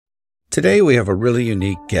Today we have a really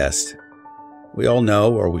unique guest. We all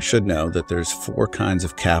know, or we should know, that there's 4 kinds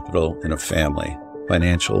of capital in a family: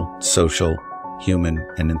 financial, social, human,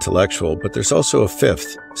 and intellectual. But there's also a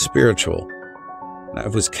 5th, spiritual. And I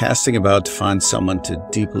was casting about to find someone to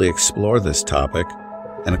deeply explore this topic.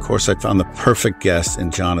 And of course, I found the perfect guest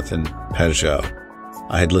in Jonathan Pageau.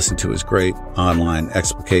 I had listened to his great online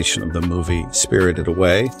explication of the movie Spirited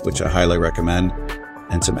Away, which I highly recommend,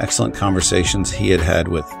 and some excellent conversations he had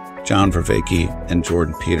with John Vervaeke and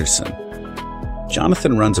Jordan Peterson.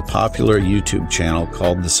 Jonathan runs a popular YouTube channel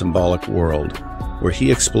called The Symbolic World, where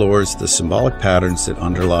he explores the symbolic patterns that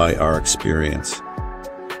underlie our experience.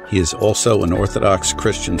 He is also an Orthodox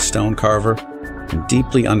Christian stone carver and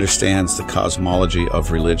deeply understands the cosmology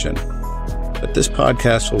of religion. But this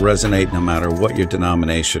podcast will resonate no matter what your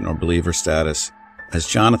denomination or believer status, as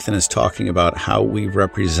Jonathan is talking about how we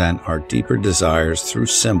represent our deeper desires through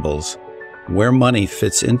symbols, where money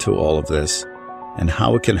fits into all of this, and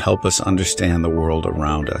how it can help us understand the world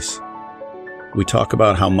around us. We talk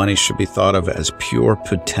about how money should be thought of as pure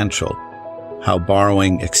potential, how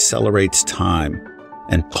borrowing accelerates time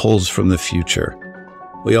and pulls from the future.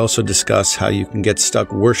 We also discuss how you can get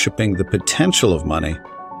stuck worshiping the potential of money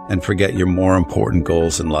and forget your more important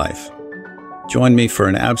goals in life. Join me for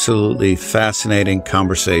an absolutely fascinating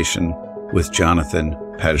conversation with Jonathan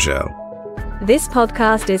Pageau. This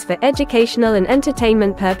podcast is for educational and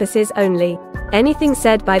entertainment purposes only. Anything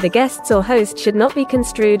said by the guests or host should not be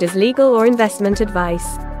construed as legal or investment advice.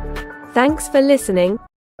 Thanks for listening.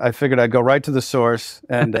 I figured I'd go right to the source,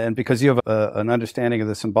 and because you have an understanding of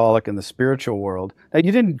the symbolic and the spiritual world. Now,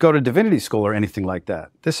 you didn't go to divinity school or anything like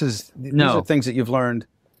that. These are things that you've learned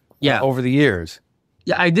over the years.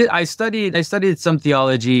 Yeah, I did. I studied some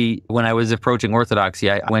theology when I was approaching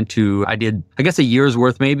Orthodoxy. I did, I guess, a year's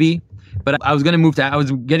worth maybe. But I was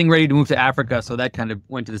getting ready to move to Africa, so that kind of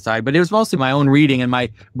went to the side. But it was mostly my own reading, and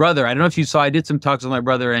my brother, I don't know if you saw, I did some talks with my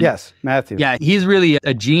brother. And yes, Matthew. Yeah, he's really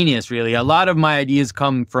a genius, really. A lot of my ideas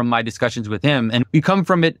come from my discussions with him, and we come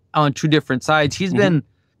from it on 2 different sides. He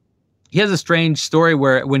has a strange story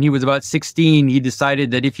where when he was about 16, he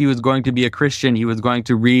decided that if he was going to be a Christian, he was going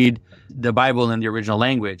to read the Bible in the original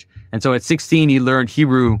language. And so at 16, he learned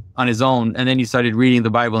Hebrew on his own, and then he started reading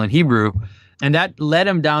the Bible in Hebrew. And that led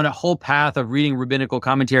him down a whole path of reading rabbinical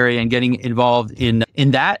commentary and getting involved in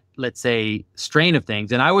that, let's say, strain of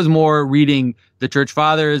things. And I was more reading the church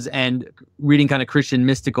fathers and reading kind of Christian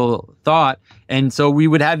mystical thought. And so we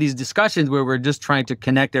would have these discussions where we're just trying to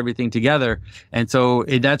connect everything together. And so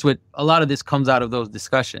that's what a lot of this comes out of those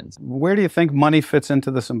discussions. Where do you think money fits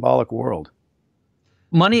into the symbolic world?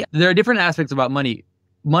 Money, there are different aspects about money.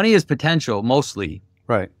 Money is potential mostly.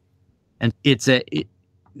 Right. And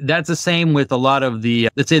that's the same with a lot of the,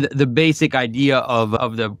 let's say, the basic idea of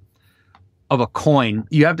a coin.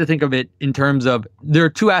 You have to think of it in terms of, there are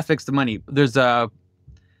 2 aspects to money. There's a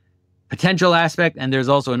potential aspect and there's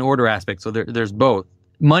also an order aspect. So there's both.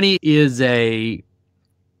 Money is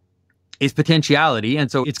potentiality. And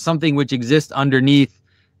so it's something which exists underneath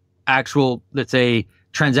actual, let's say,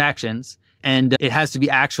 transactions. And it has to be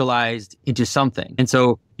actualized into something. And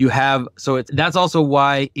so that's also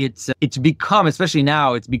why it's become, especially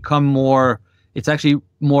now, it's actually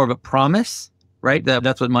more of a promise, right?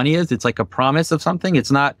 That's what money is. It's like a promise of something.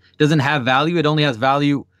 Doesn't have value. It only has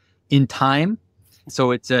value in time.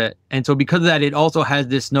 So and so because of that, it also has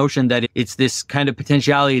this notion that it's this kind of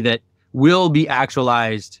potentiality that will be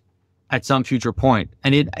actualized at some future point.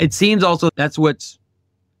 And it seems also that's what's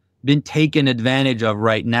been taken advantage of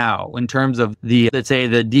right now in terms of let's say,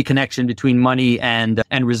 the deconnection between money and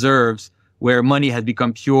reserves, where money has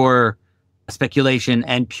become pure speculation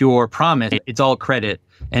and pure promise. It's all credit.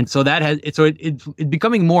 And so it's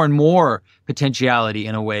becoming more and more potentiality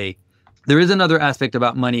in a way. There is another aspect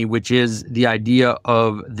about money, which is the idea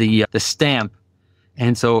of the stamp.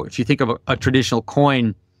 And so if you think of a traditional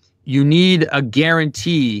coin, you need a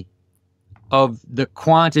guarantee of the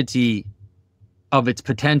quantity of its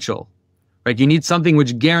potential, right? You need something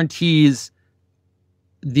which guarantees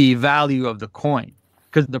the value of the coin,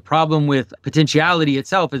 because the problem with potentiality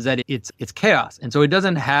itself is that it's chaos, and so it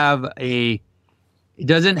doesn't have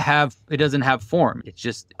form.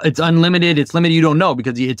 It's unlimited. It's limited. You don't know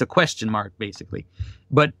because it's a question mark basically.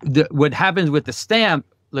 But what happens with the stamp,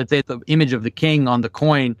 let's say the image of the king on the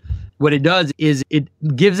coin, what it does is it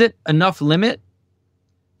gives it enough limit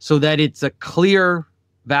so that it's a clear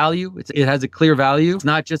value. It has a clear value. It's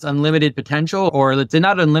not just unlimited potential, or let's say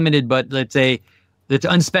not unlimited, but let's say it's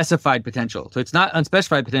unspecified potential. So it's not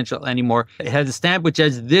unspecified potential anymore. It has a stamp which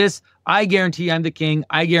says this, I guarantee I'm the king.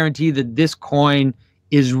 I guarantee that this coin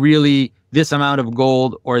is really this amount of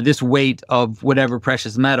gold or this weight of whatever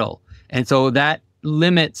precious metal. And so that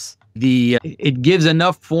limits it gives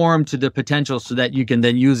enough form to the potential so that you can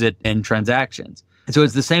then use it in transactions. And so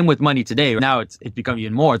it's the same with money today. Now it's become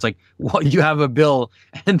even more. It's like, well, you have a bill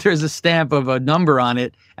and there's a stamp of a number on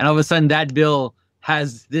it. And all of a sudden that bill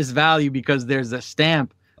has this value because there's a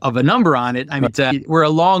stamp of a number on it. I mean, we're a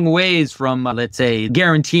long ways from, let's say,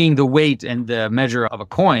 guaranteeing the weight and the measure of a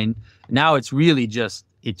coin. Now it's really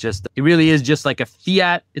it really is just like a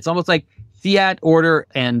fiat. It's almost like fiat order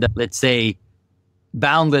and, let's say,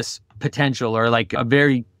 boundless potential, or like a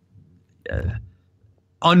very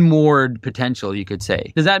unmoored potential, you could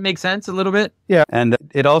say. Does that make sense a little bit? Yeah. And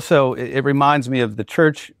it reminds me of the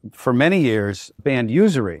church for many years banned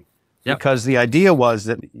usury. Yep. Because the idea was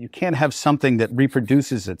that you can't have something that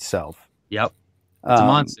reproduces itself. Yep. It's a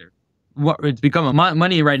monster. It's become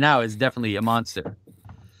money right now is definitely a monster.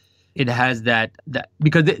 It has that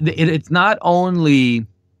because it's not only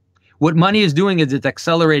what money is doing is it's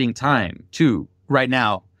accelerating time too. Right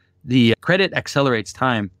now, the credit accelerates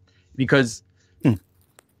time because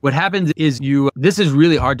what happens is this is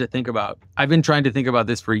really hard to think about. I've been trying to think about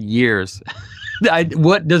this for years.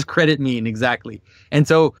 What does credit mean exactly? And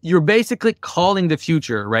so you're basically calling the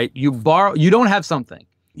future, right? You don't have something.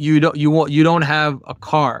 You don't have a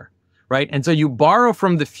car, right? And so you borrow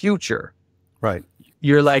from the future. Right.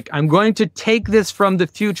 You're like, I'm going to take this from the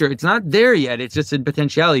future. It's not there yet. It's just in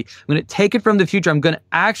potentiality. I'm going to take it from the future. I'm going to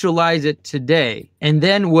actualize it today. And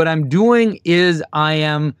then what I'm doing is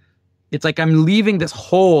it's like I'm leaving this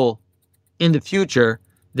hole in the future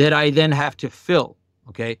that I then have to fill.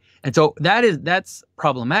 Okay. And so that's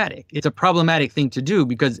problematic. It's a problematic thing to do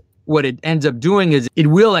because what it ends up doing is it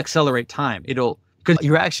will accelerate time. Because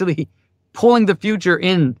you're actually pulling the future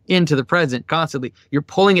into the present constantly. You're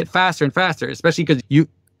pulling it faster and faster, especially because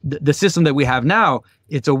the system that we have now,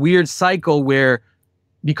 it's a weird cycle where,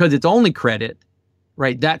 because it's only credit,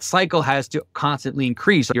 right? That cycle has to constantly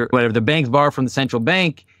increase. Whatever the banks borrow from the central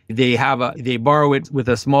bank, they borrow it with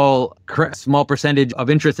a small percentage of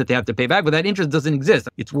interest that they have to pay back, but that interest doesn't exist.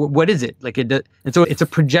 What is it? And so it's a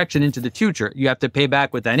projection into the future. You have to pay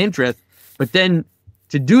back with that interest, but then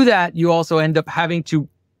to do that, you also end up having to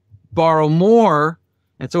borrow more.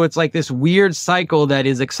 And so it's like this weird cycle that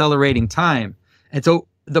is accelerating time. And so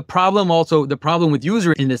the problem with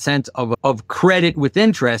usury in the sense of credit with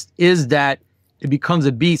interest is that it becomes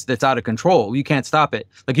a beast that's out of control. You can't stop it.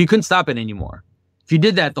 Like you couldn't stop it anymore. If you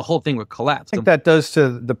did that, the whole thing would collapse. I think that does to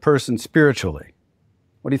the person spiritually.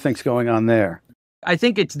 What do you think's going on there? I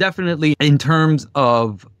think it's definitely in terms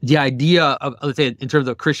of the idea of, let's say, in terms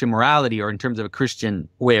of Christian morality or in terms of a Christian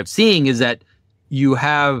way of seeing, is that you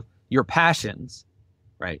have your passions,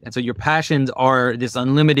 right? And so your passions are this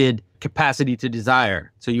unlimited capacity to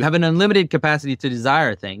desire. So you have an unlimited capacity to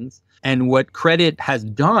desire things. And what credit has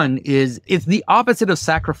done is it's the opposite of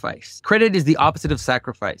sacrifice. Credit is the opposite of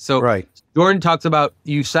sacrifice. So right. Jordan talks about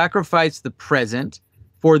you sacrifice the present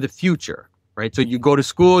for the future, right? So you go to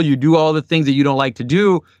school, you do all the things that you don't like to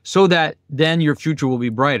do so that then your future will be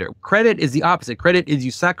brighter. Credit is the opposite. Credit is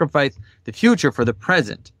you sacrifice the future for the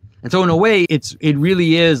present. And so in a way, it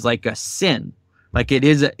really is like a sin. Like it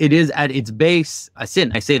is at its base a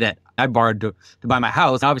sin. I say that I borrowed to buy my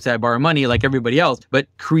house. Obviously, I borrow money like everybody else, but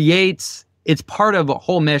it's part of a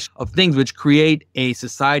whole mesh of things which create a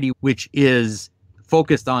society which is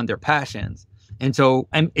focused on their passions. And so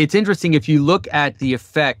it's interesting if you look at the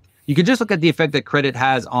effect, you could just look at the effect that credit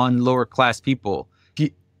has on lower class people.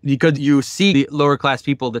 Because you see the lower class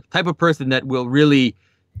people, the type of person that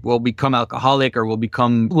will become alcoholic or will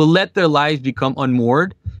let their lives become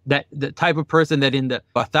unmoored. That the type of person that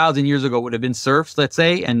 1,000 years ago would have been serfs, let's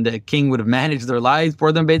say, and the king would have managed their lives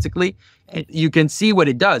for them, basically. And you can see what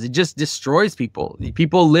it does. It just destroys people.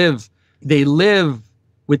 They live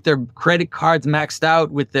with their credit cards maxed out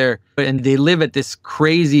and they live at this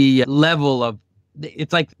crazy level of,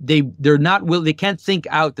 it's like they can't think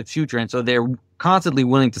out the future. And so they're constantly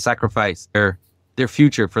willing to sacrifice their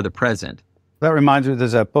future for the present. That reminds me,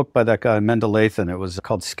 there's a book by that guy, Mendelathan. It was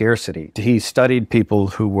called Scarcity. He studied people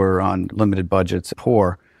who were on limited budgets,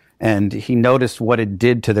 poor, and he noticed what it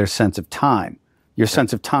did to their sense of time. Your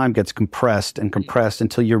sense of time gets compressed and compressed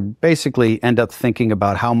until you basically end up thinking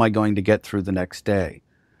about how am I going to get through the next day.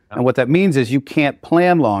 And what that means is you can't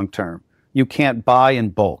plan long term. You can't buy in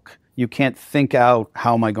bulk. You can't think out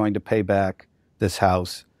how am I going to pay back this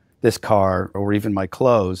house, this car, or even my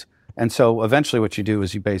clothes. And so eventually what you do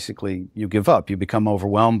is you give up. You become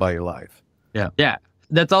overwhelmed by your life. Yeah. Yeah.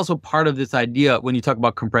 That's also part of this idea when you talk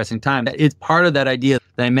about compressing time. It's part of that idea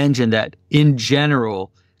that I mentioned that in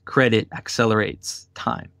general, credit accelerates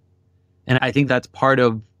time. And I think that's part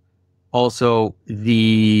of also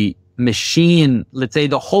the machine, let's say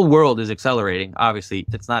the whole world is accelerating. Obviously,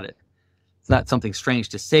 it's not something strange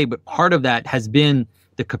to say, but part of that has been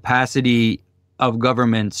the capacity of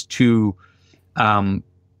governments to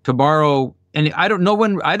borrow. And I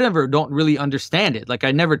don't really understand it. Like,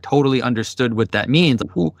 I never totally understood what that means.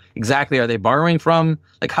 Like, who exactly are they borrowing from?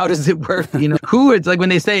 Like, how does it work? Who, it's like when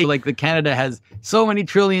they say like the Canada has so many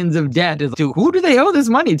trillions of debt, is to who do they owe this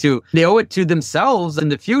money to? They owe it to themselves in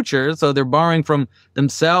the future. So they're borrowing from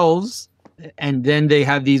themselves, and then they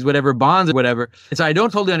have these whatever bonds or whatever. And so I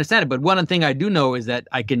don't totally understand it. But one thing I do know is that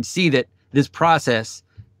I can see that this process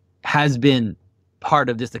has been part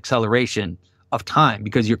of this acceleration of time,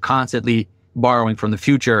 because you're constantly borrowing from the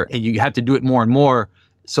future, and you have to do it more and more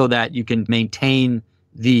so that you can maintain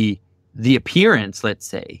the appearance, let's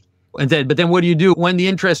say. But then what do you do when the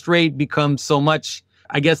interest rate becomes so much?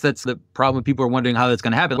 I guess that's the problem. People are wondering how that's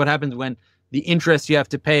going to happen. What happens when the interest you have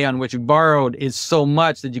to pay on what you borrowed is so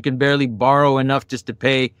much that you can barely borrow enough just to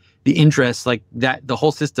pay the interest? Like that, the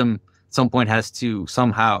whole system at some point has to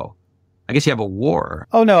somehow, I guess you have a war.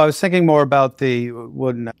 Oh, no, I was thinking more about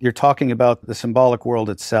when you're talking about the symbolic world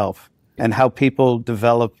itself and how people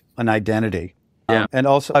develop an identity. Yeah. And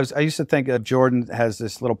also, I used to think Jordan has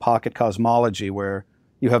this little pocket cosmology where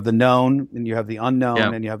you have the known and you have the unknown,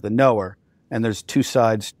 yeah, and you have the knower. And there's two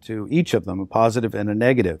sides to each of them, a positive and a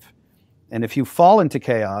negative. And if you fall into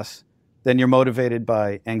chaos, then you're motivated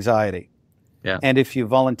by anxiety. Yeah. And if you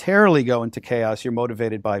voluntarily go into chaos, you're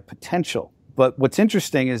motivated by potential. But what's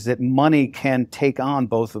interesting is that money can take on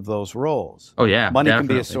both of those roles. Oh, yeah. Money definitely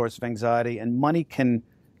can be a source of anxiety, and money can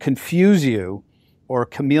confuse you, or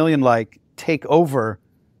chameleon-like take over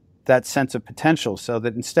that sense of potential, so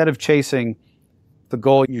that instead of chasing the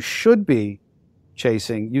goal you should be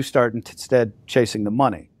chasing, you start instead chasing the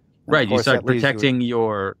money. And right. You start protecting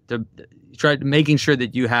try making sure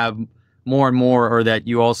that you have more and more, or that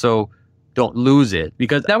you also don't lose it.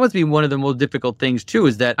 Because that must be one of the most difficult things too,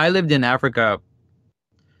 is that I lived in Africa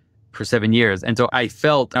for 7 years. And so I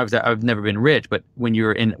felt, I've never been rich, but when you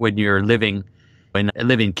live in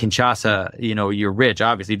Kinshasa, you're rich,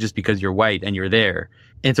 obviously, just because you're white and you're there.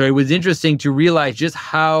 And so it was interesting to realize just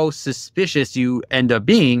how suspicious you end up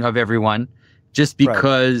being of everyone, just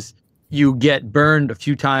because you get burned a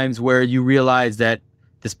few times, where you realize that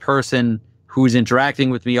this person who's interacting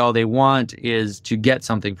with me, all they want is to get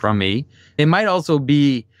something from me. That might also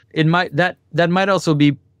be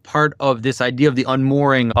part of this idea of the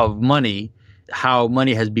unmooring of money, how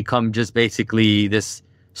money has become just basically this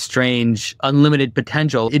strange, unlimited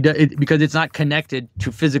potential, because it's not connected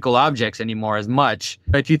to physical objects anymore as much.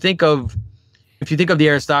 If you think of the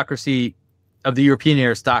aristocracy, of the European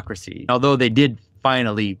aristocracy, although they did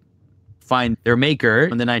finally find their maker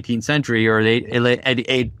in the 19th century or at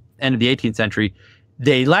the end of the 18th century,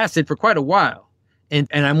 they lasted for quite a while. And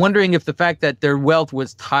I'm wondering if the fact that their wealth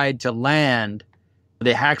was tied to land,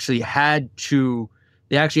 they actually had to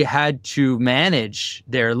manage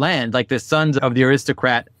their land. Like the sons of the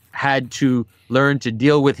aristocrat had to learn to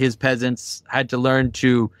deal with his peasants, had to learn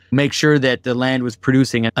to make sure that the land was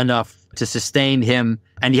producing enough to sustain him.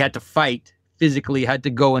 And he had to fight, physically had to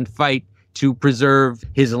go and fight to preserve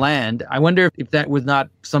his land. I wonder if that was not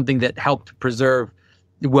something that helped preserve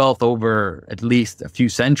wealth over at least a few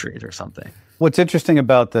centuries or something. What's interesting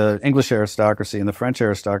about the English aristocracy and the French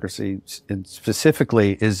aristocracy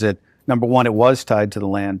specifically is that, number one, it was tied to the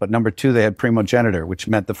land, but number two, they had primogeniture, which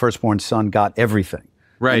meant the firstborn son got everything.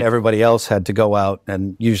 Right. And everybody else had to go out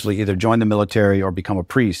and usually either join the military or become a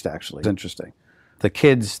priest, actually. It's interesting. The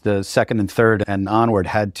kids, the second and third and onward,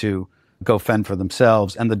 had to go fend for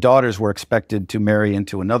themselves, and the daughters were expected to marry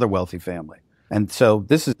into another wealthy family. And so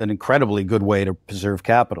this is an incredibly good way to preserve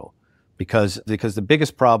capital, because the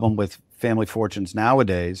biggest problem with family fortunes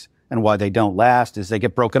nowadays and why they don't last is they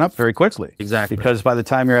get broken up very quickly. Exactly. Because by the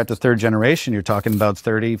time you're at the third generation, you're talking about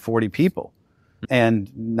 30, 40 people.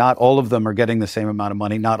 And not all of them are getting the same amount of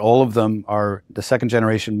money. Not all of them are, the second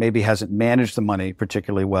generation maybe hasn't managed the money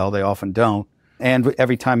particularly well. They often don't. And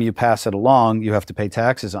every time you pass it along, you have to pay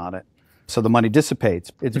taxes on it. So the money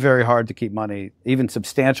dissipates. It's very hard to keep money, even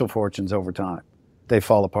substantial fortunes, over time. They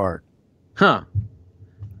fall apart. Huh.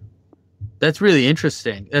 That's really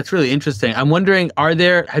interesting. I'm wondering,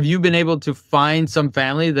 have you been able to find some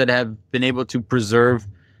family that have been able to preserve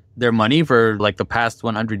their money for like the past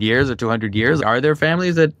 100 years or 200 years? Are there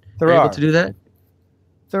families that are able to do that?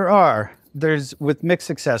 There are. There's, with mixed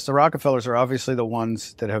success. The Rockefellers are obviously the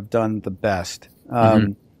ones that have done the best.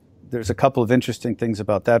 There's a couple of interesting things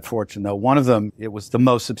about that fortune, though. One of them, it was the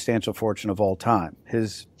most substantial fortune of all time.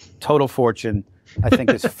 His total fortune, I think,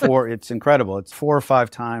 is it's incredible. It's 4 or 5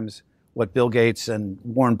 times what Bill Gates and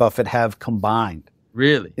Warren Buffett have combined.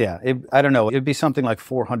 Really? Yeah. I don't know. It'd be something like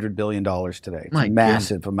 $400 billion today. It's a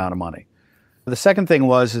massive amount of money. The second thing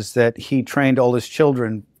is that he trained all his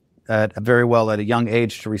children very well at a young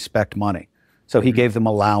age to respect money. So he gave them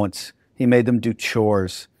allowance. He made them do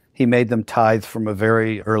chores. He made them tithe from a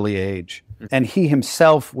very early age. And he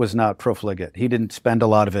himself was not profligate. He didn't spend a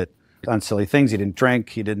lot of it on silly things. He didn't drink.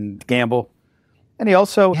 He didn't gamble. And he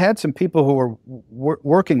also had some people who were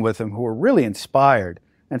working with him who were really inspired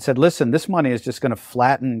and said, listen, this money is just going to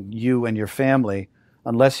flatten you and your family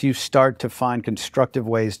unless you start to find constructive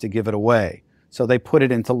ways to give it away. So they put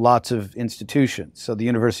it into lots of institutions. So the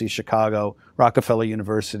University of Chicago, Rockefeller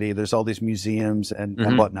University, there's all these museums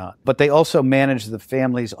and whatnot. But they also managed the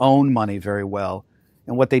family's own money very well.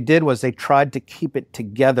 And what they did was they tried to keep it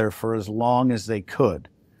together for as long as they could.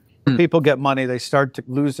 When people get money, they start to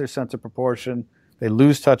lose their sense of proportion. They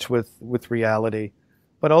lose touch with reality.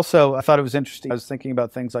 But also, I thought it was interesting. I was thinking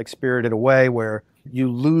about things like Spirited Away, where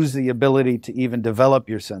you lose the ability to even develop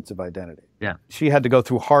your sense of identity. Yeah. She had to go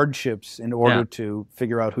through hardships in order to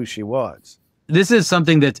figure out who she was. This is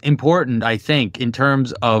something that's important, I think, in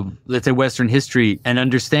terms of, let's say, Western history and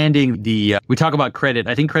understanding we talk about credit.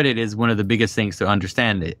 I think credit is one of the biggest things to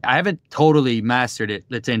understand. I haven't totally mastered it,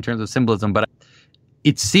 let's say, in terms of symbolism, but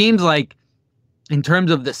it seems like in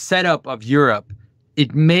terms of the setup of Europe,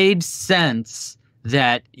 it made sense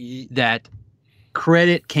that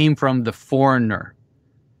credit came from the foreigner.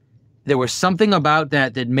 There was something about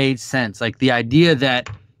that made sense, like the idea that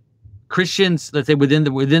Christians, let's say within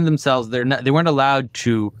themselves, they weren't allowed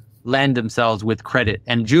to lend themselves with credit,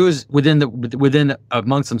 and Jews within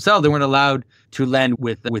amongst themselves, they weren't allowed to lend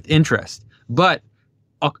with interest. But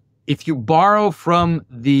if you borrow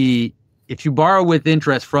with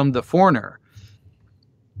interest from the foreigner,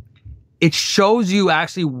 it shows you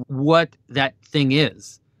actually what that thing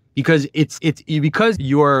is, because it's because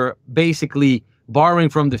you're basically borrowing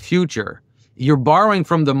from the future. You're borrowing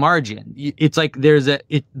from the margin. It's like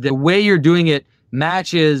the way you're doing it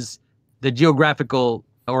matches the geographical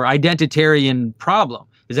or identitarian problem.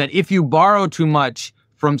 Is that if you borrow too much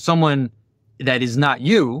from someone that is not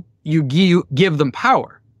you give them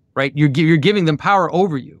power, right? You're giving them power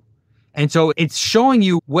over you. And so it's showing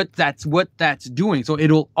you what that's doing. So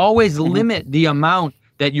it'll always limit the amount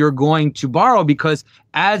that you're going to borrow, because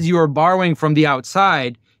as you're borrowing from the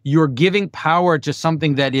outside, you're giving power to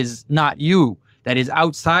something that is not you, that is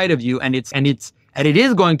outside of you, and it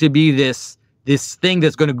is going to be this thing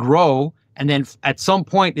that's going to grow, and then at some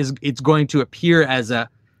point it's going to appear as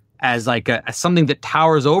something that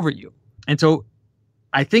towers over you. And so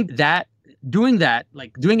I think that doing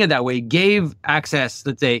it that way gave access.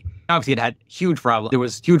 Let's say, obviously it had huge problem. There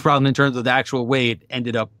was huge problem in terms of the actual way it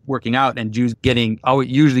ended up working out, and Jews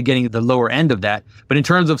usually getting the lower end of that. But in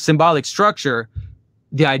terms of symbolic structure,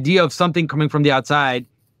 the idea of something coming from the outside,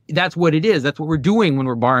 that's what it is. That's what we're doing when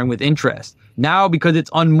we're borrowing with interest. Now, because it's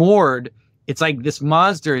unmoored, it's like this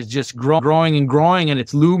monster is just growing and growing, and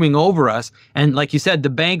it's looming over us. And like you said, the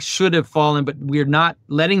banks should have fallen, but we're not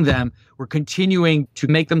letting them. We're continuing to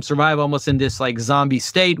make them survive almost in this like zombie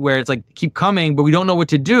state where it's like keep coming, but we don't know what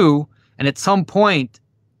to do. And at some point,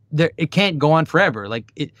 it can't go on forever.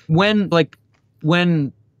 When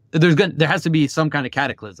there has to be some kind of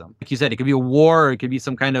cataclysm. Like you said, it could be a war, or it could be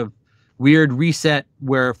some kind of weird reset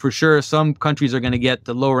where for sure some countries are going to get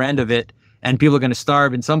the lower end of it and people are going to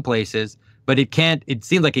starve in some places, but it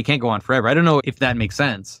seems like it can't go on forever. I don't know if that makes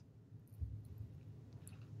sense.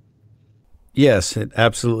 Yes, it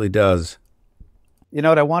absolutely does. You know,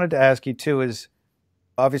 what I wanted to ask you too is,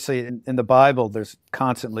 obviously in the Bible, there's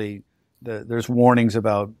constantly, there's warnings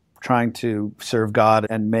about trying to serve God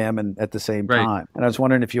and mammon at the same time. And I was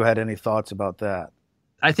wondering if you had any thoughts about that.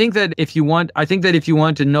 I think that if you want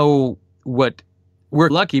to know what, we're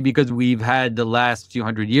lucky because we've had the last few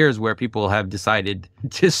hundred years where people have decided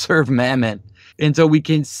to serve mammon. And so we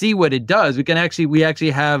can see what it does. We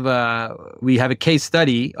actually have a case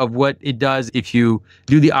study of what it does if you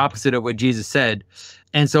do the opposite of what Jesus said.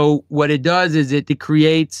 And so what it does is it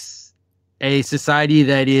creates a society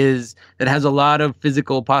that has a lot of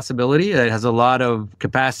physical possibility, that has a lot of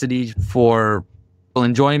capacity for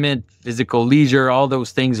enjoyment, physical leisure, all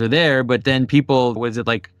those things are there. But then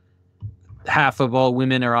half of all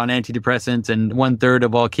women are on antidepressants, and 1/3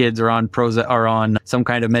 of all kids are on some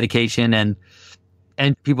kind of medication, and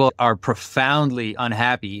people are profoundly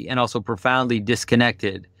unhappy and also profoundly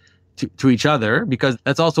disconnected to each other, because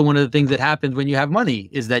that's also one of the things that happens when you have money,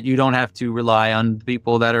 is that you don't have to rely on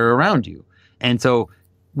people that are around you. And so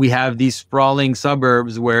we have these sprawling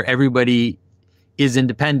suburbs where everybody is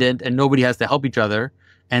independent and nobody has to help each other.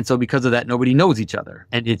 And so because of that, nobody knows each other.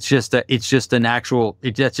 And that's just an actual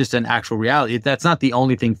reality. That's not the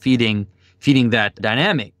only thing feeding that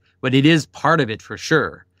dynamic, but it is part of it for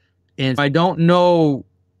sure. And I don't know,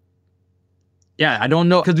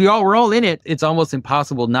 because we're all in it. It's almost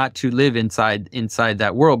impossible not to live inside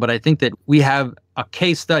that world. But I think that we have a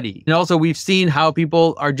case study. And also we've seen how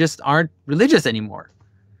people aren't religious anymore.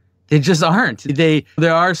 They just aren't.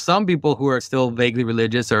 There are some people who are still vaguely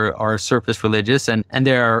religious or are surface religious, and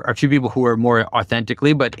there are a few people who are more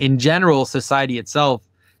authentically, but in general, society itself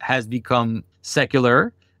has become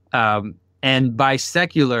secular. And by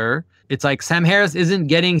secular, it's like Sam Harris isn't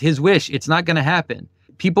getting his wish. It's not going to happen.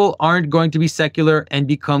 People aren't going to be secular and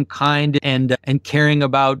become kind and caring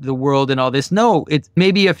about the world and all this. No, it's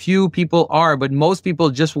maybe a few people are, but most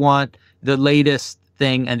people just want the latest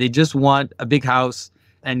thing, and they just want a big house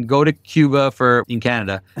and go to Cuba for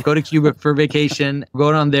vacation,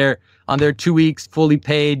 go on their 2 weeks fully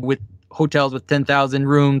paid with hotels with 10,000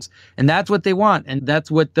 rooms. And that's what they want. And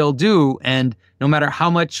that's what they'll do. And no matter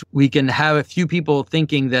how much we can have a few people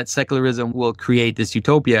thinking that secularism will create this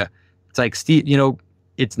utopia, it's like, Steve,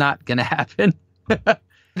 it's not going to happen.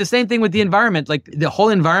 The same thing with the environment. Like the whole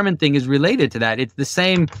environment thing is related to that. It's the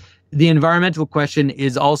same. The environmental question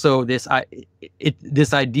is also this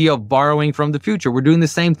idea of borrowing from the future. We're doing the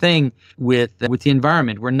same thing with the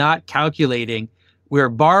environment. We're not calculating. We're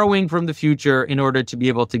borrowing from the future in order to be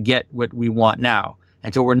able to get what we want now.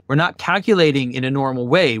 And so we're not calculating in a normal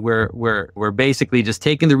way. We're basically just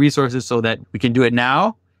taking the resources so that we can do it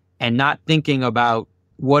now and not thinking about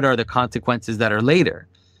what are the consequences that are later.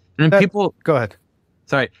 And people go ahead.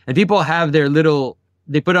 Sorry. And people have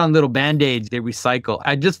they put on little band-aids, they recycle.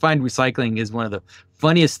 I just find recycling is one of the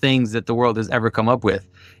funniest things that the world has ever come up with.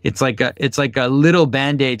 It's like a little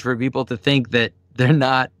band-aid for people to think that they're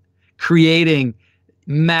not creating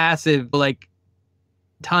massive, like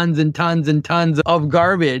tons and tons and tons of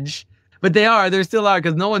garbage. But there still are,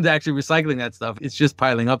 because no one's actually recycling that stuff. It's just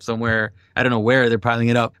piling up somewhere. I don't know where they're piling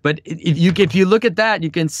it up. But if you look at that,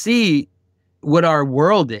 you can see what our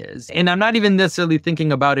world is. And I'm not even necessarily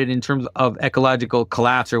thinking about it in terms of ecological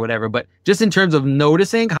collapse or whatever, but just in terms of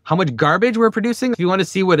noticing how much garbage we're producing. If you want to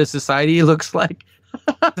see what a society looks like,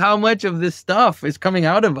 how much of this stuff is coming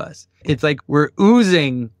out of us. It's like we're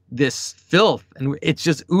oozing this filth and it's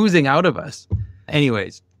just oozing out of us.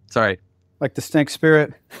 Anyways, sorry. Like the stink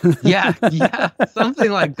spirit? Yeah,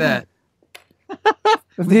 something like that.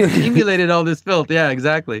 Accumulated all this filth. Yeah,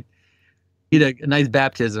 exactly. Need a nice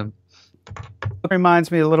baptism. It reminds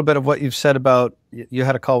me a little bit of what you've said about, you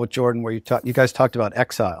had a call with Jordan where you guys talked about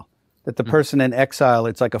exile, that the person in exile,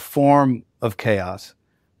 it's like a form of chaos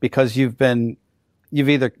because you've been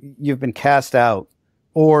cast out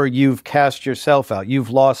or you've cast yourself out.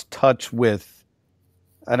 You've lost touch with,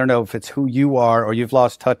 I don't know if it's who you are or you've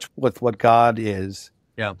lost touch with what God is.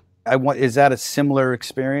 Yeah. Is that a similar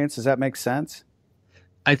experience? Does that make sense?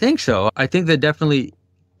 I think so. I think that definitely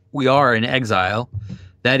we are in exile.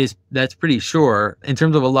 That's pretty sure. In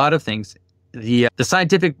terms of a lot of things, the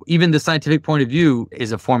scientific point of view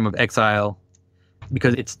is a form of exile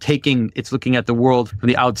because it's looking at the world from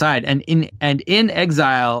the outside. And in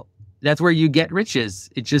exile, that's where you get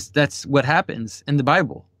riches. That's what happens in the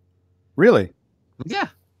Bible. Really? Yeah.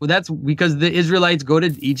 Well, that's because the Israelites go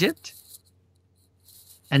to Egypt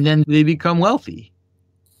and then they become wealthy.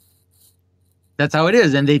 That's how it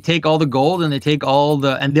is. And they take all the gold and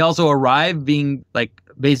and they also arrive being like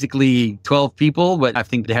basically 12 people, but I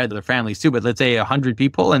think they had their families too, but let's say 100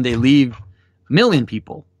 people and they leave 1 million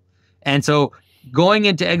people. And so going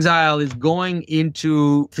into exile is going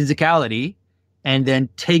into physicality and then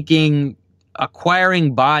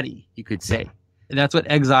acquiring body, you could say. And that's what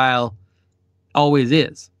exile always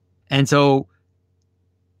is. And so...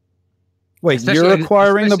 Wait, you're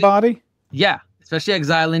acquiring the body? Yeah, especially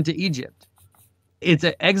exile into Egypt. It's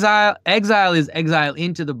exile. Exile is exile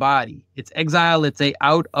into the body. It's exile, let's say,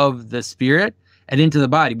 out of the spirit and into the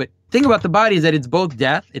body. But the thing about the body is that it's both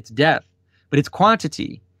death, but it's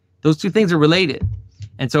quantity. Those two things are related.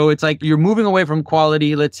 And so it's like you're moving away from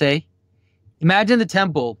quality, let's say. Imagine the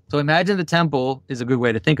temple. So imagine the temple is a good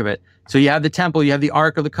way to think of it. So you have the temple, you have the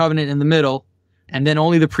Ark of the Covenant in the middle, and then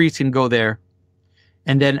only the priest can go there.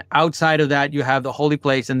 And then outside of that, you have the holy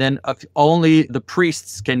place, and then only the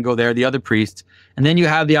priests can go there, the other priests. And then you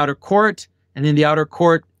have the outer court, and in the outer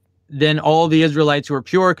court, then all the Israelites who are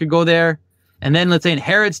pure could go there. And then let's say in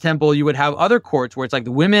Herod's temple, you would have other courts where it's like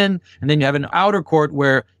the women, and then you have an outer court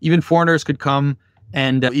where even foreigners could come,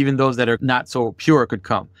 and even those that are not so pure could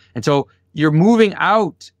come. And so you're moving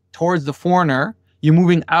out towards the foreigner, you're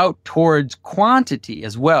moving out towards quantity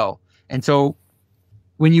as well. And so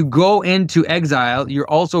when you go into exile, you're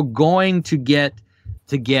also going to get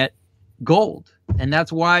gold. And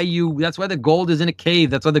that's why the gold is in a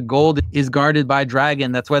cave. That's why the gold is guarded by a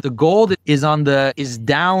dragon. That's why the gold is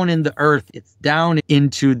down in the earth. It's down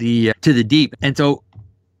into the deep. And so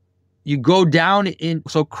you go down in,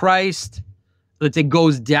 so Christ, let's say,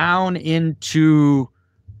 goes down into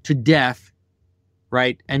death,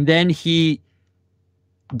 right? And then he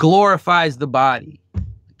glorifies the body.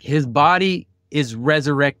 His body is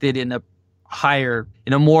resurrected in a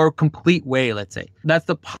more complete way, let's say. That's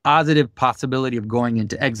the positive possibility of going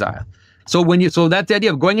into exile. So that's the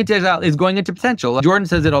idea of going into exile, is going into potential. Jordan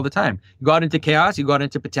says it all the time. You go out into chaos, you go out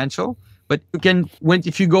into potential, but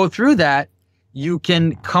if you go through that, you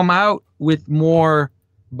can come out with more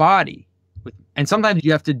body. And sometimes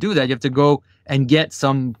you have to do that. You have to go and get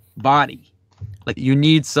some body. Like you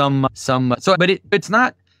need but it's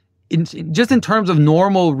not, just in terms of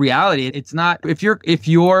normal reality, it's not, if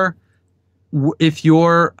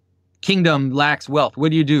your kingdom lacks wealth,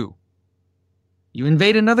 what do? You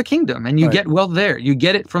invade another kingdom and you get wealth there. You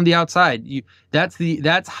get it from the outside.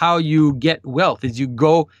 That's how you get wealth, is you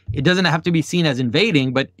go, it doesn't have to be seen as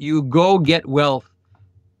invading, but you go get wealth.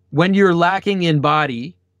 When you're lacking in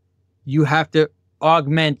body, you have to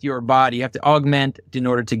augment your body. You have to augment in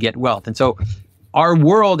order to get wealth. And so our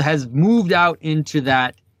world has moved out into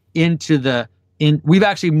that, we've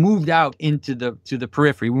actually moved out to the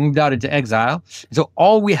periphery. We moved out into exile. So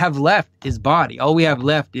all we have left is body. All we have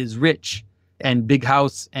left is rich and big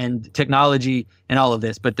house and technology and all of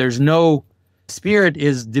this. But there's no, spirit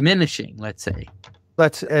is diminishing, let's say. I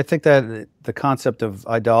think that the concept of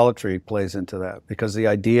idolatry plays into that, because the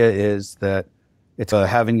idea is that it's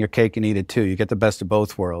having your cake and eat it too. You get the best of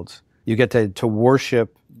both worlds. You get to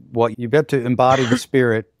worship you get to embody the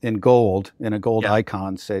spirit in gold, in a gold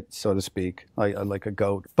icon, so to speak, like a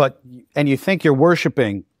goat. And you think you're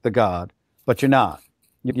worshiping the God, but you're not.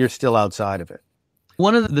 You're still outside of it.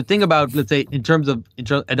 One of the thing about, let's say, in terms of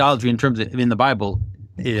idolatry, in the Bible,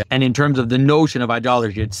 and in terms of the notion of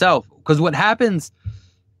idolatry itself, because what happens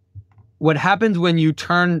when you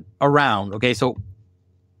turn around, okay, so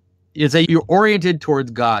you say you're oriented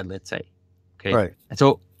towards God, let's say, okay, right, and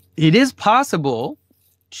so it is possible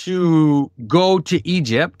to go to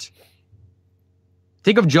Egypt.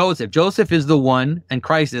 Think of Joseph. Joseph is the one, and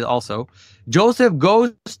Christ is also. Joseph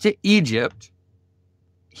goes to Egypt.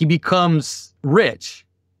 He becomes rich,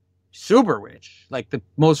 super rich, like the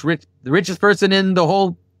richest person in the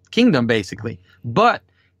whole kingdom, basically. But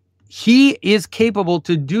he is capable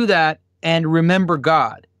to do that and remember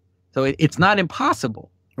God. So it's not impossible.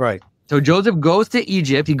 Right. So Joseph goes to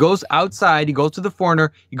Egypt, he goes outside, he goes to the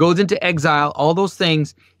foreigner, he goes into exile, all those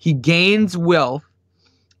things. He gains wealth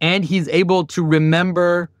and he's able to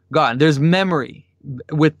remember God. There's memory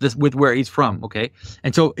with where he's from, okay?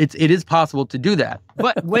 And so it is possible to do that.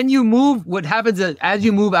 But when you move, what happens is as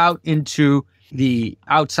you move out into the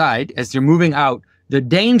outside, as you're moving out, the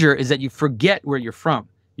danger is that you forget where you're from.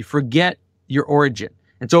 You forget your origin.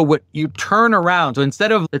 And so what you turn around, so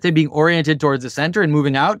instead of, let's say, being oriented towards the center and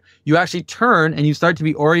moving out, you actually turn and you start to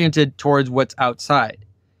be oriented towards what's outside.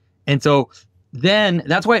 And so then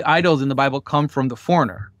that's why idols in the Bible come from the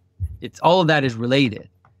foreigner. All of that is related.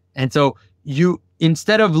 And so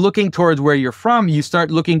instead of looking towards where you're from, you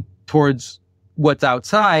start looking towards what's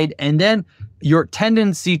outside. And then your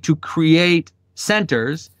tendency to create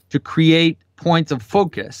centers, to create points of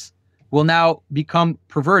focus will now become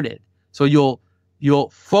perverted. So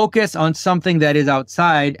you'll focus on something that is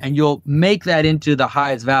outside and you'll make that into the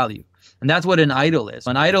highest value. And that's what an idol is.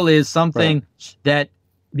 An idol is something that,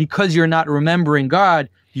 because you're not remembering God,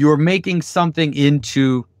 you're making something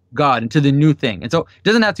into God, into the new thing. And so it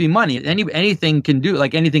doesn't have to be money. Anything can do,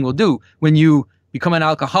 like anything will do. When you become an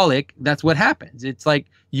alcoholic, that's what happens. It's like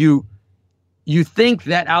you think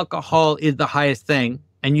that alcohol is the highest thing,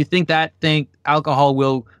 and you think alcohol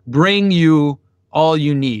will bring you all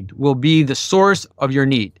you need, will be the source of your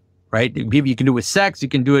need, right? You can do it with sex, you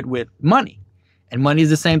can do it with money. And money is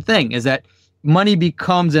the same thing, is that money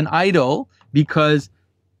becomes an idol because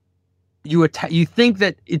you think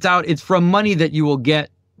that it's from money that you will get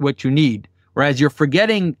what you need. Whereas you're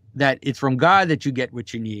forgetting that it's from God that you get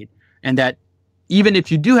what you need. And that even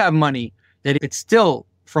if you do have money, that it's still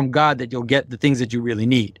from God that you'll get the things that you really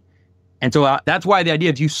need. And so that's why the idea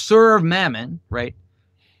of you serve mammon, right?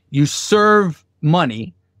 You serve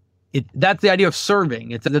money. That's the idea of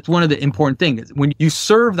serving. That's one of the important things. When you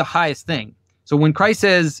serve the highest thing. So when Christ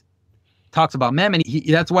talks about mammon,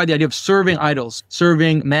 that's why the idea of serving idols,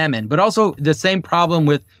 serving mammon, but also the same problem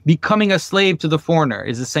with becoming a slave to the foreigner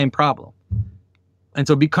is the same problem. And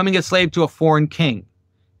so becoming a slave to a foreign king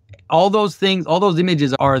all those things, all those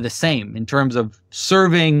images are the same in terms of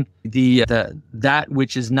serving that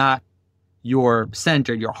which is not your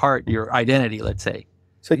center, your heart, your identity, let's say.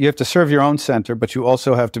 So you have to serve your own center, but you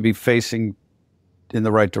also have to be facing in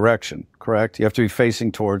the right direction, correct? You have to be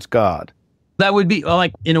facing towards God. That would be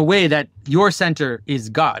like, in a way, that your center is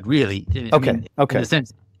God, really. Okay. In a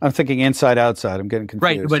sense. I'm thinking inside, outside. I'm getting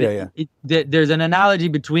confused. Right, but there's an analogy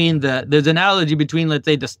between let's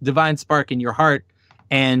say, the divine spark in your heart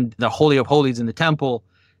and the Holy of Holies in the temple.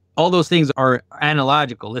 All those things are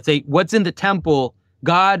analogical. Let's say what's in the temple,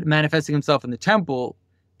 God manifesting himself in the temple,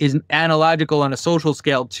 is analogical on a social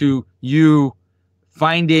scale to you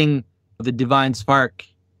finding the divine spark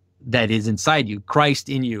that is inside you, Christ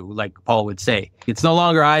in you, like Paul would say. It's no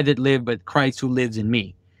longer I that live, but Christ who lives in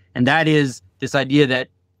me. And that is this idea that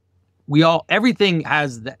everything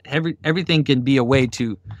can be a way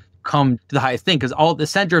to come to the highest thing, because the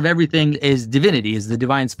center of everything is divinity, is the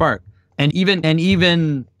divine spark. And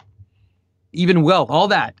even wealth, all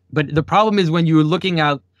that. But the problem is when you're looking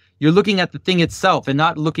at the thing itself and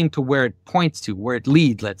not looking to where it points to, where it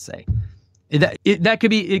leads, let's say. That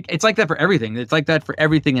could be, it's like that for everything. It's like that for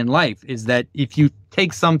everything in life, is that if you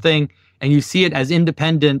take something and you see it as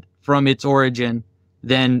independent from its origin,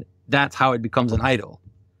 then that's how it becomes an idol.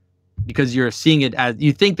 Because you're seeing it as,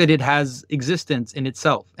 you think that it has existence in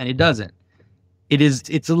itself, and it doesn't.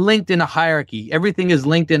 It's linked in a hierarchy. Everything is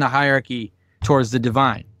linked in a hierarchy towards the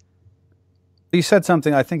divine. You said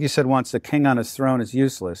something, I think you said once, the king on his throne is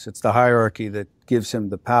useless. It's the hierarchy that gives him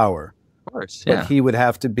the power. Of course, yeah. But he would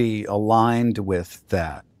have to be aligned with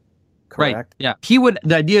that, correct? Right, yeah.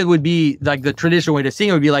 The idea would be, like the traditional way to see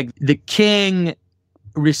it would be like the king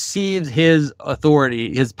receives his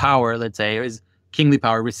authority, his power, let's say, his kingly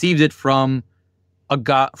power, receives it from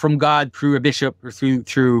God through a bishop or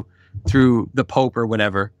through the Pope or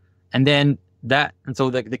whatever. And so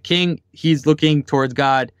the king, he's looking towards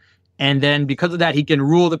God. And then because of that, he can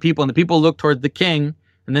rule the people, and the people look towards the king,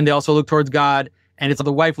 and then they also look towards God. And it's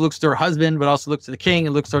the wife looks to her husband, but also looks to the king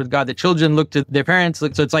and looks towards God. The children look to their parents. So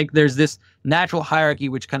it's like there's this natural hierarchy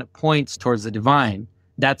which kind of points towards the divine.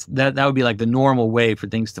 That would be like the normal way for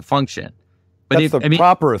things to function. But that's the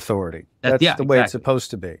proper authority. That's the way it's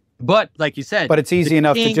supposed to be. But like you said, but it's easy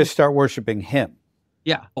enough to just start worshiping him.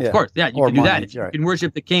 Yeah, of course. Yeah, you can do that. You can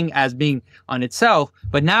worship the king as being on itself.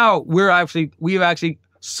 But now we've actually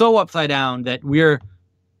so upside down that we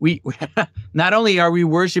not only are we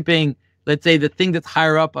worshiping, let's say, the thing that's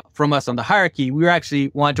higher up from us on the hierarchy, we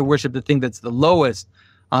actually want to worship the thing that's the lowest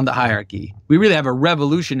on the hierarchy. We really have a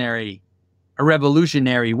revolutionary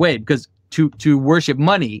way, because to worship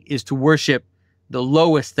money is to worship the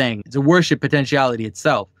lowest thing, to worship potentiality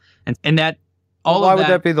itself. And that all why of that,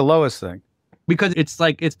 would that be the lowest thing? Because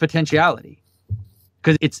it's potentiality.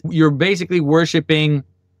 Because you're basically worshiping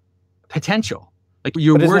potential. Like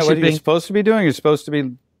you're worshiping. What you're supposed to be doing? You're supposed to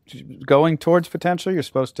be going towards potential. You're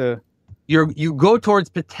supposed to. You go towards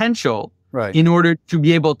potential, right, in order to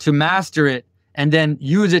be able to master it and then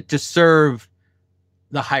use it to serve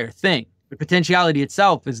the higher thing. The potentiality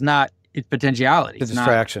itself is not its potentiality. It's a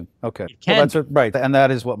distraction. Okay. Right. And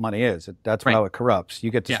that is what money is. That's how it corrupts.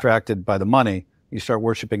 You get distracted by the money. You start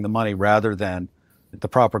worshiping the money rather than the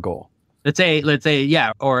proper goal. Let's say,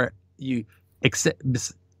 yeah, or you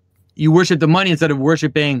worship the money instead of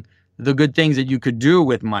worshiping the good things that you could do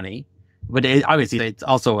with money. But obviously, it's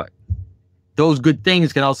also those good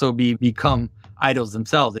things can also become idols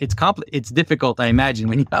themselves. It's difficult, I imagine,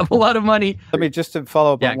 when you have a lot of money. Let me just to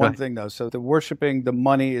follow up on one thing though. So worshiping the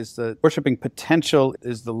money worshiping potential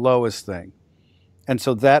is the lowest thing. And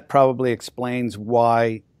so that probably explains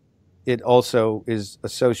why it also is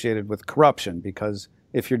associated with corruption, because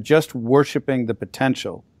if you're just worshiping the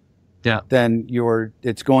potential, then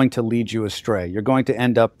it's going to lead you astray. You're going to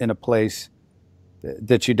end up in a place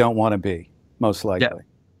that you don't want to be, most likely.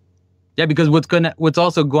 Yeah, because what's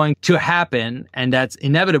also going to happen, and that's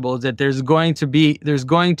inevitable, is that there's going to be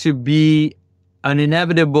an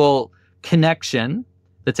inevitable connection.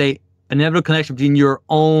 Let's say an inevitable connection between your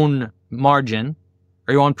own margin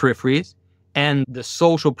or your own peripheries and the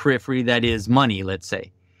social periphery that is money, let's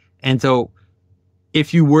say. And so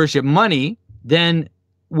if you worship money, then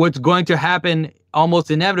what's going to happen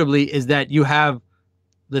almost inevitably is that you have,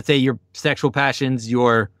 let's say, your sexual passions,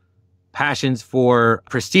 your passions for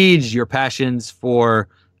prestige, your passions for,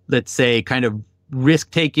 let's say, kind of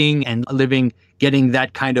risk-taking and getting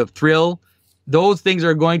that kind of thrill. Those things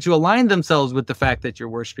are going to align themselves with the fact that you're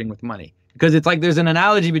worshiping with money. Because it's like there's an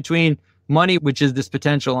analogy between money, which is this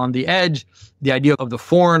potential on the edge, the idea of the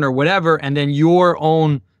foreign or whatever, and then your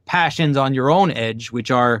own passions on your own edge,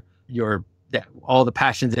 which are your all the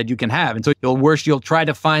passions that you can have. And so you'll try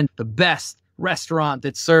to find the best restaurant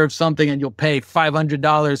that serves something, and you'll pay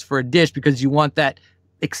 $500 for a dish because you want that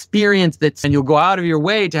experience and you'll go out of your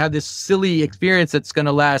way to have this silly experience that's going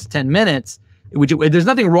to last 10 minutes, which there's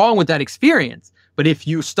nothing wrong with that experience. But if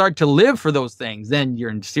you start to live for those things, then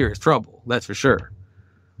you're in serious trouble. That's for sure.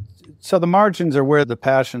 So the margins are where the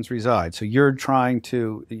passions reside. So your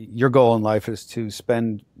goal in life is to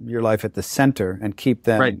spend your life at the center and keep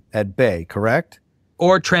them at bay, correct?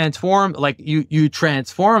 Or transform, like you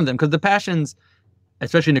transform them, because the passions,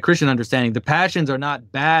 especially in the Christian understanding, the passions are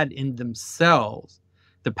not bad in themselves.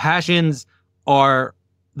 The passions,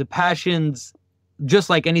 just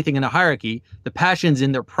like anything in a hierarchy, the passions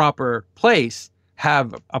in their proper place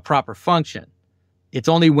have a proper function. It's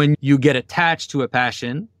only when you get attached to a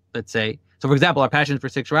passion, let's say, so for example, our passion for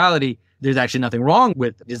sexuality, there's actually nothing wrong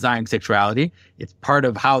with desiring sexuality. It's part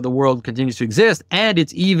of how the world continues to exist. And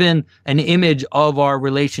it's even an image of our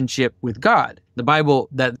relationship with God. The Bible,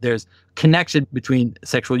 that there's connection between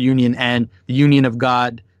sexual union and the union of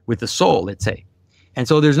God with the soul, let's say. And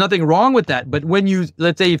so there's nothing wrong with that. But when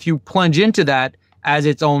let's say if you plunge into that as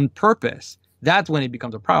its own purpose, that's when it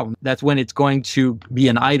becomes a problem. That's when it's going to be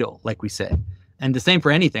an idol, like we said. And the same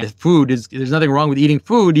for anything. There's nothing wrong with eating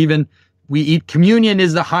food. Even we eat communion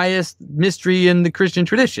is the highest mystery in the Christian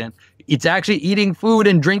tradition. It's actually eating food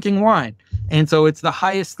and drinking wine. And so it's the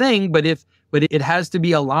highest thing, but it has to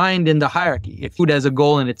be aligned in the hierarchy. If food has a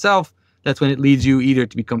goal in itself, that's when it leads you either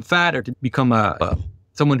to become fat or to become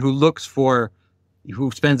someone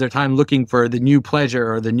who spends their time looking for the new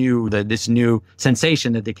pleasure or this new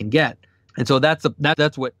sensation that they can get. And so that's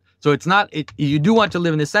what. So it's not, you do want to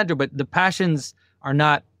live in the center, but the passions are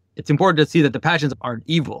not, it's important to see that the passions aren't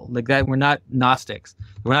evil. Like that, we're not Gnostics.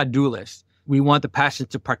 We're not dualists. We want the passions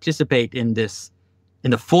to participate in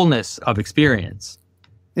the fullness of experience.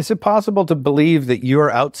 Is it possible to believe that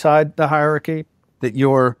you're outside the hierarchy, that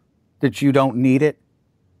you don't need it,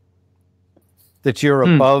 that you're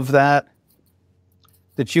above that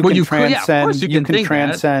you can transcend, you can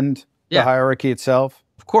transcend the hierarchy itself?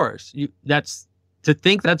 Of course. To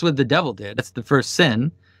think that's what the devil did. That's the first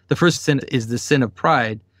sin. The first sin is the sin of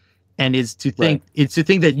pride, and is to think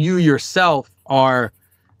that you yourself are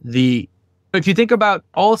if you think about,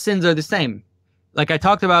 all sins are the same. Like I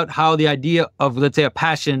talked about how the idea of, let's say, a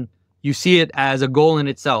passion, you see it as a goal in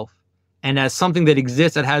itself and as something that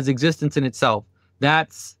exists, that has existence in itself.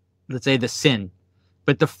 That's, let's say, the sin.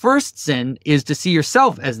 But the first sin is to see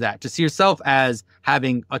yourself as that, to see yourself as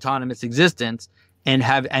having autonomous existence and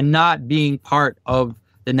not being part of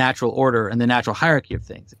the natural order and the natural hierarchy of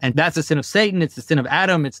things. And that's the sin of Satan. It's the sin of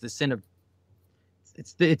Adam. It's the sin of,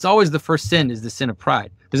 it's always the first sin is the sin of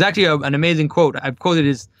pride. There's actually an amazing quote. I've quoted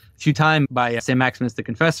this a few times by St. Maximus the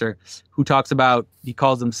Confessor, who talks about, he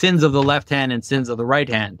calls them sins of the left hand and sins of the right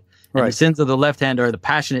hand. And the sins of the left hand are the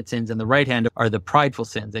passionate sins, and the right hand are the prideful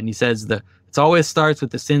sins. And he says it always starts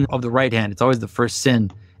with the sin of the right hand. It's always the first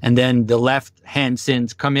sin. And then the left hand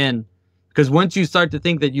sins come in. Because once you start to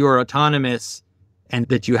think that you are autonomous and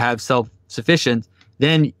that you have self-sufficient,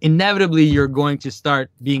 then inevitably you're going to start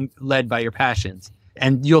being led by your passions.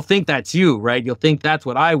 And you'll think that's you, right? You'll think that's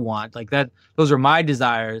what I want. Like those are my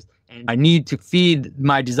desires. And I need to feed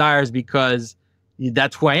my desires because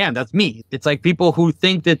that's who I am. That's me. It's like people who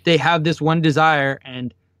think that they have this one desire,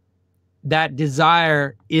 and that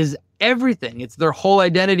desire is everything. It's their whole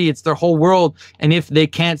identity. It's their whole world. And if they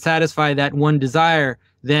can't satisfy that one desire,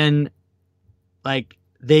 then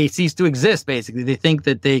they cease to exist, basically. They think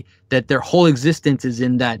that their whole existence is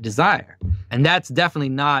in that desire. And that's definitely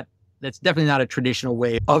not a traditional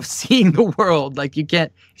way of seeing the world. Like you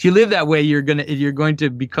can't, if you live that way, you're going to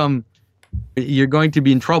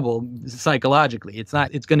be in trouble psychologically. It's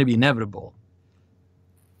going to be inevitable.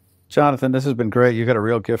 Jonathan, this has been great. You got a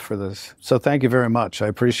real gift for this. So thank you very much. I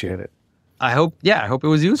appreciate it. I hope it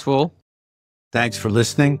was useful. Thanks for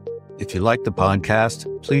listening. If you like the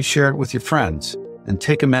podcast, please share it with your friends and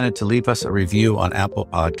take a minute to leave us a review on Apple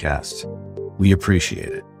Podcasts. We appreciate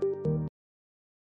it.